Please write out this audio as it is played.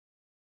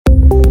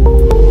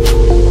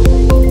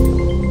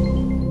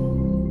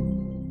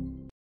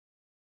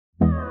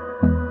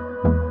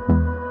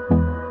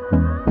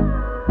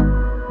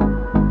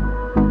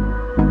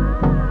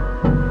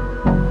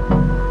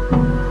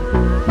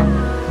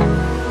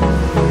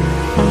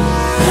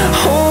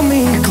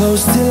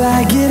close till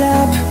I get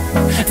up.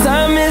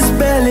 Time is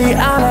barely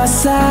on our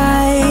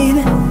side.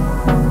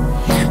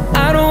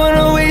 I don't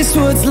wanna waste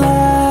what's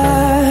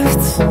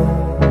left.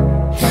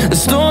 The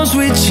storms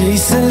we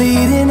chase are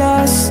leading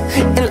us,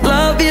 and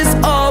love is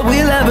all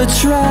we'll ever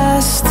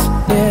trust.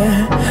 Yeah,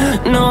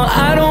 no,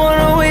 I don't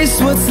wanna waste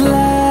what's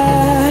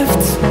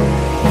left.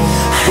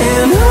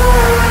 And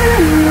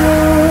on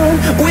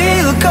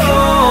we'll go,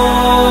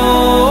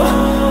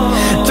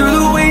 through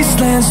the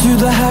wastelands, through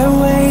the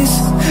highways,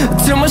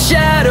 till my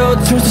shadow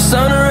turns to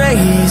sun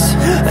rays.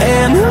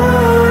 And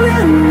on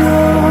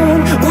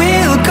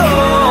we'll go,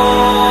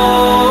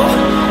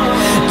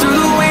 through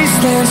the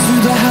wastelands,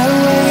 through the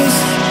highways,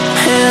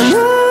 and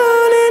on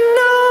we'll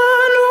go.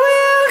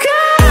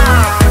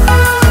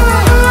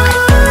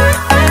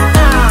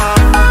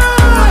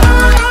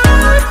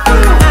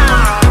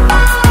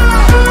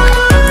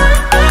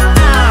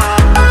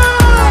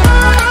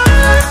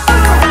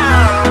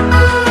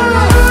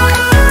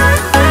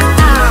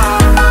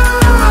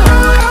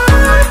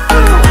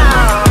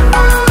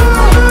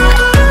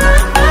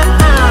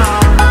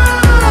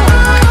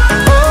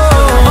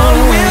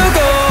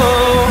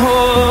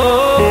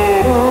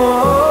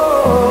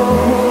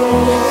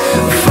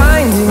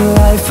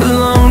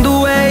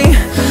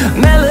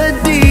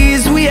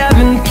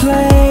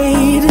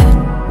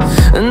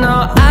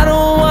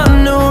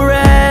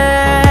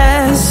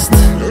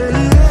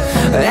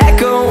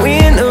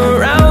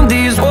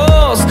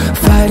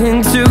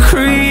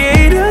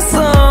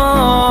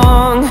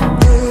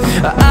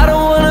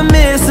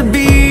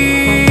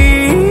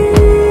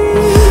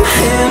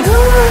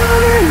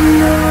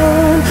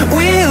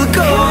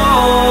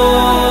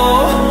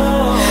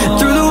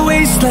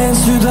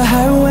 Through the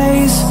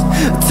highways,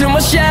 till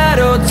my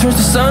shadow turns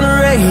to sun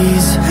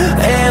rays.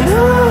 And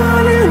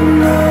on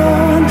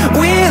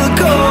we'll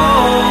go,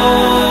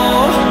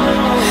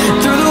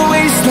 through the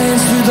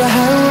wastelands, through the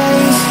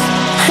highways,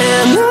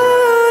 and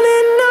on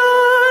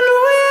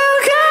we'll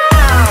go.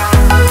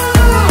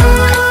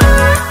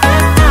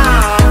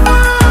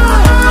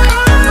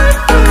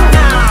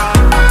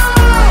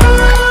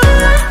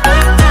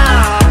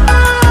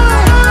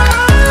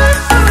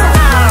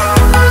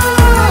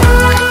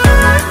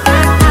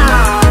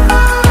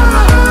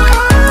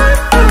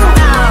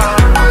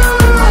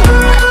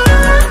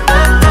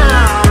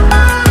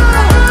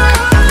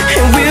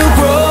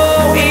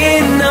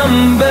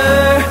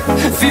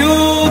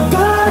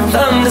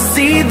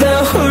 See the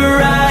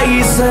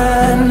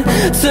horizon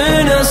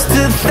turn us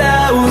to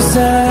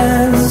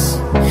thousands,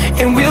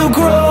 and we'll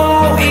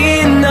grow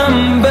in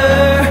number,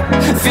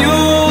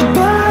 fueled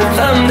by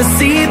them. To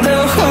see the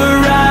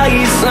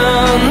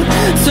horizon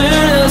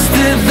turn us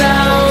to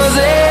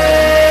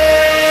thousands,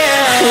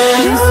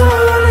 and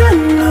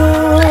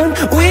on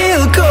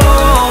we'll go,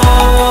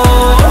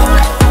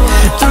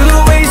 through the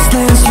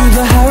wastelands, through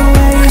the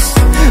highways,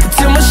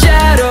 till my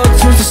shadow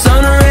turns to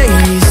sun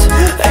rays.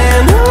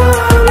 And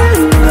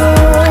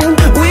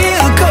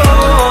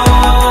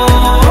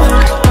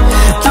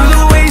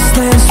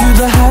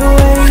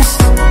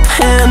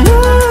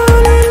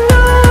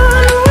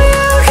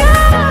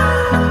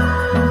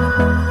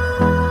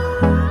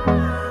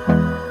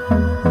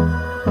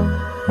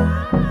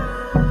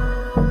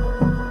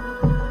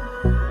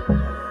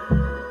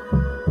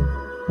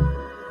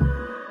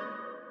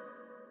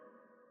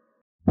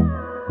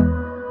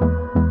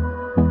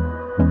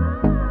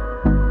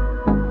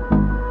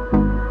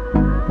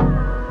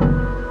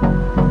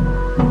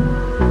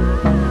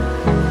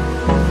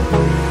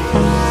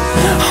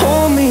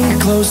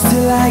close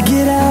till I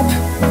get up.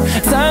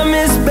 Time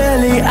is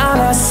barely on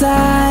our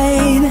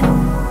side.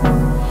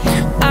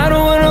 I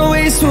don't wanna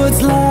waste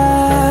what's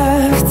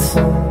left.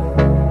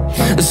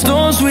 The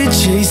storms we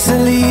chase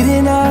are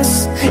leading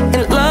us,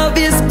 and love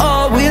is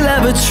all we'll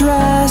ever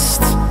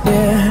trust.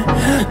 Yeah,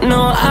 no,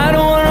 I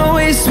don't wanna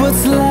waste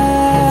what's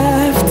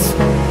left.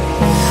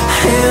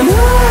 And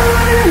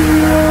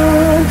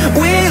on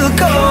we'll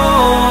go,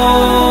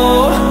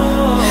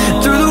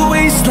 through the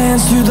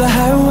wastelands, through the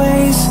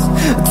highways,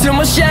 till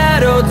my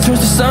shadow turns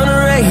to sun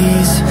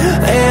rays.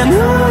 And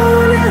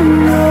on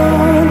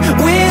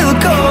we'll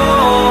go,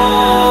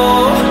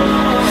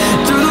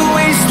 through the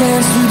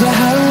wastelands, through the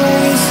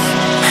highways,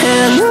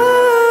 and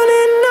on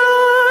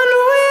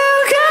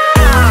we'll go.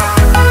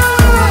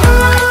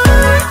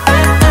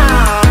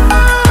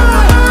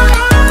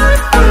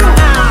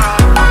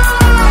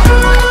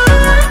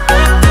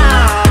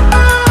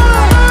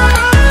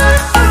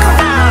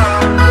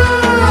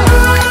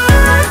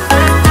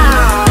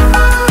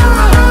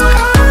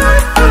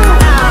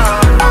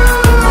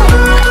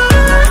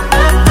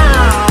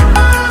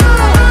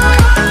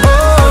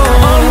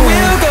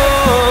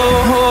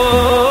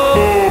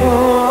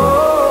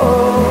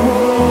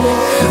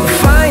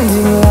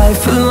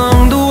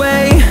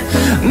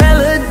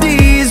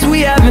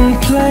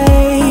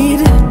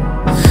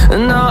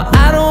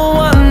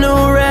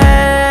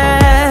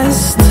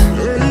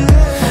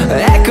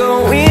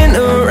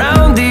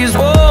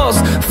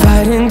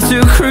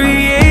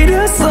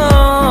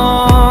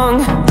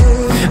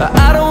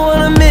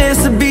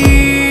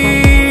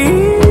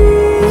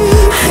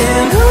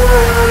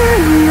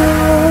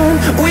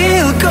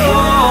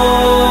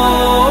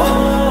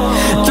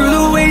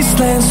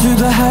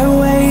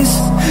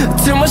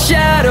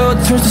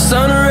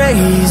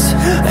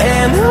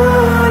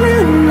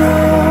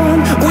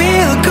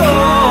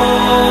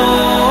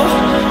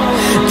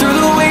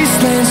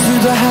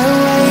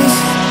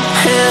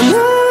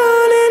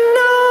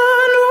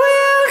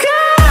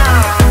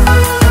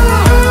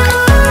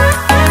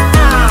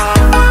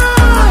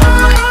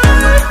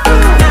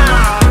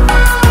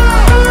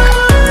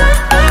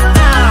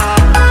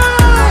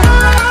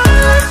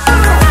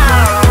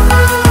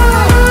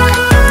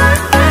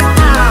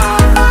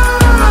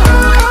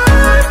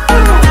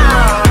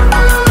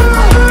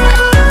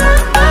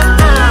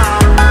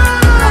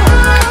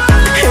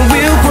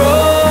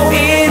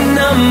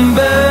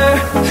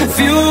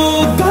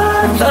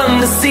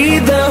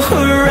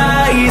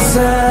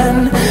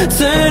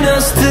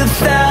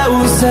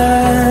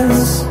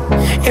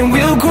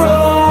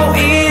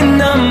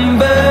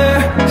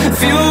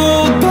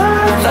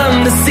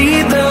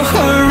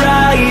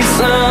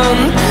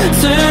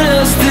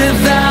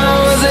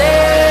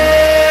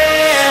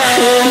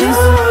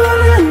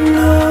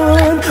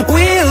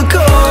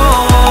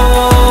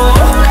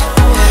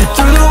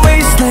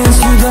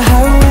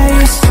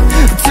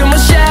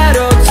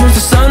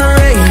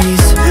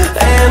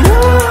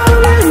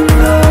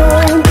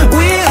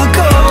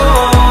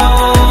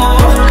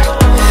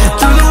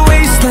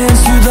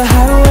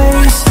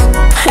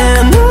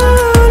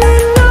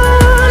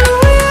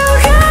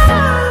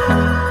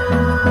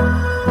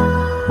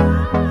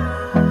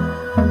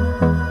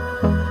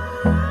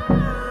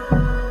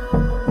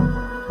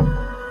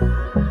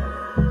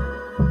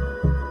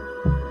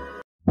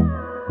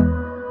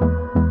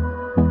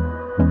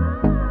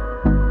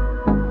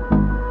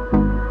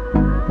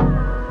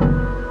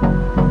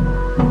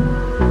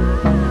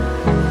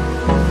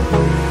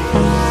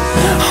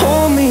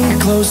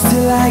 close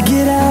till I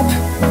get up.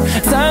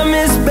 Time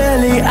is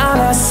barely on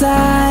our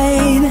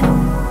side.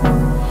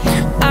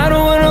 I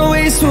don't wanna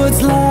waste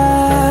what's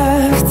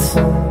left.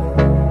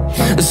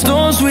 The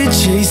storms we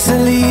chase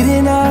are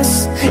leading us,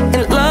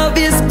 and love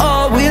is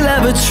all we'll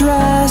ever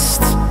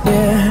trust.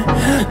 Yeah,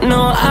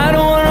 no, I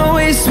don't wanna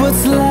waste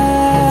what's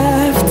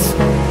left.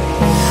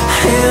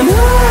 And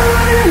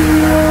on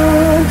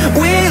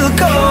we'll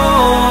go,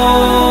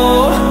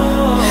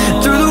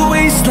 through the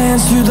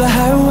wastelands, through the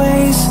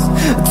highways,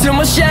 till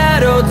my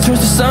shadow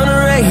turns to sun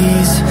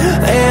rays.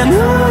 And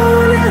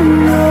on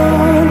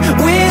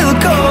we'll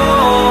go,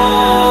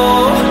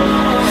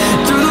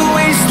 through the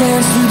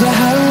wastelands, through the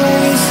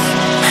highways,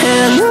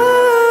 and on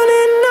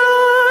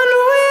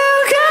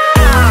we'll go.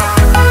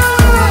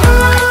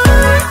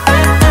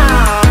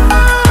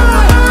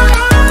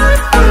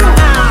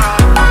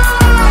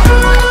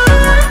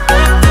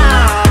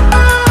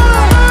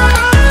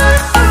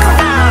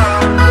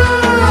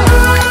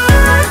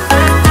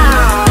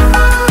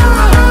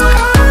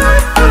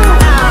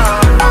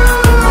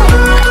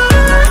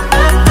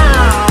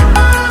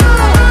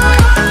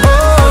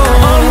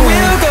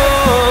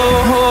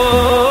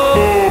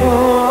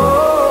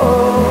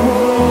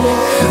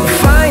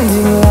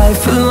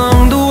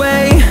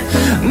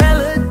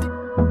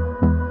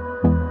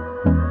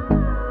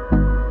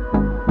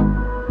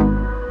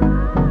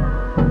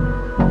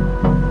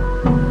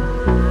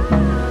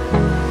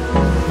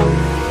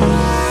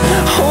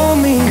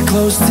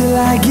 Close till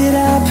I get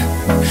up.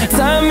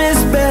 Time is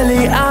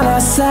barely on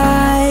our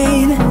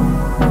side.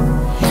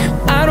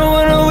 I don't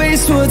wanna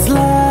waste what's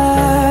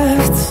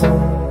left.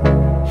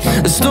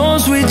 The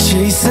storms we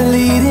chase are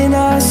leading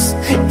us,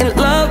 and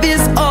love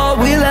is all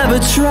we'll ever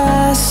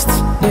trust.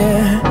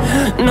 Yeah,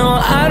 no,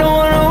 I don't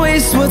wanna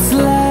waste what's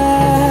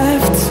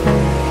left.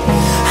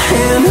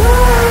 And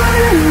on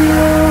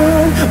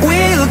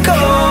we'll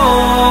go,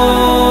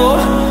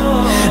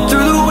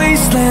 through the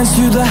wastelands,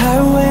 through the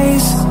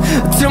highways,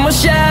 till my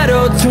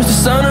shadow turns to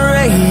sun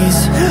rays.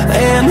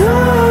 And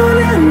on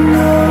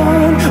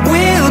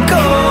we'll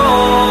go,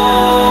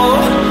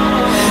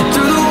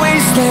 through the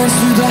wastelands,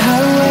 through the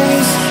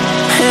highways,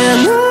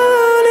 and on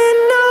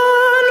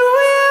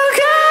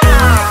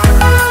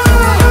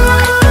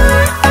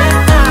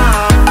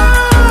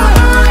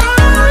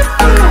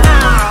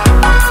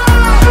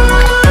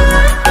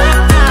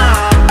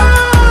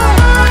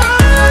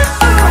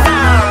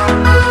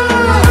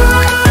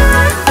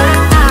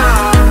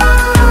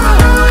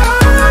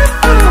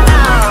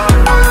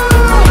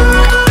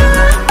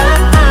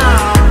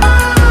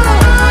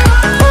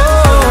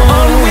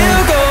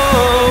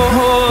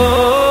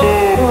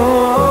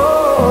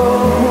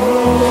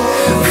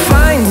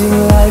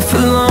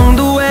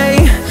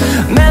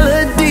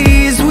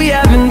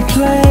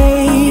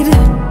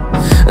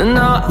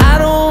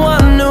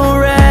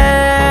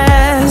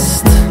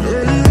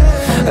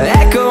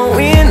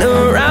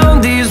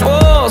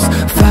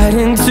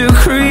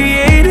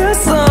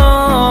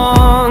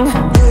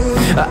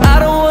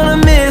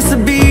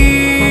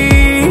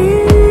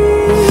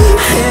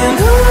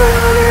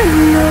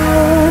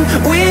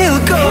we'll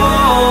go.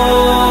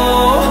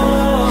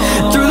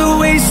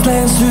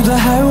 Through the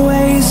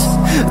highways,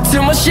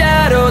 till my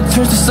shadow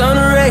turns to sun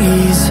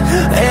rays.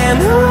 And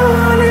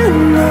on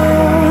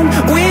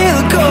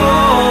we'll go,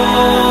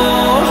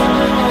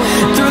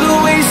 through the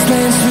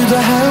wastelands, through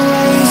the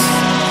highways,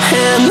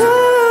 and on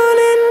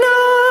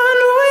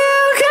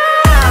we'll go.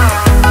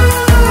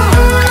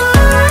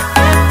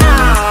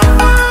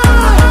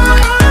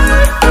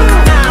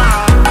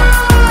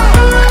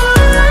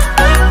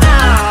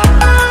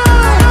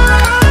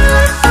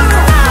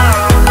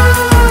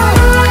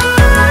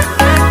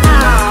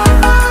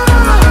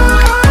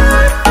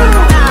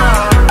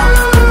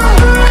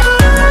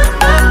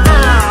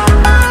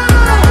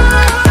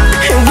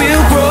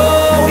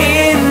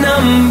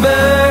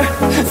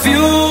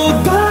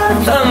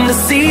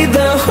 See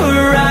the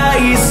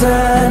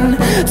horizon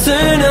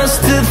turn us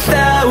to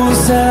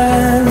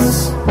thousands,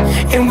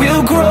 and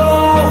we'll grow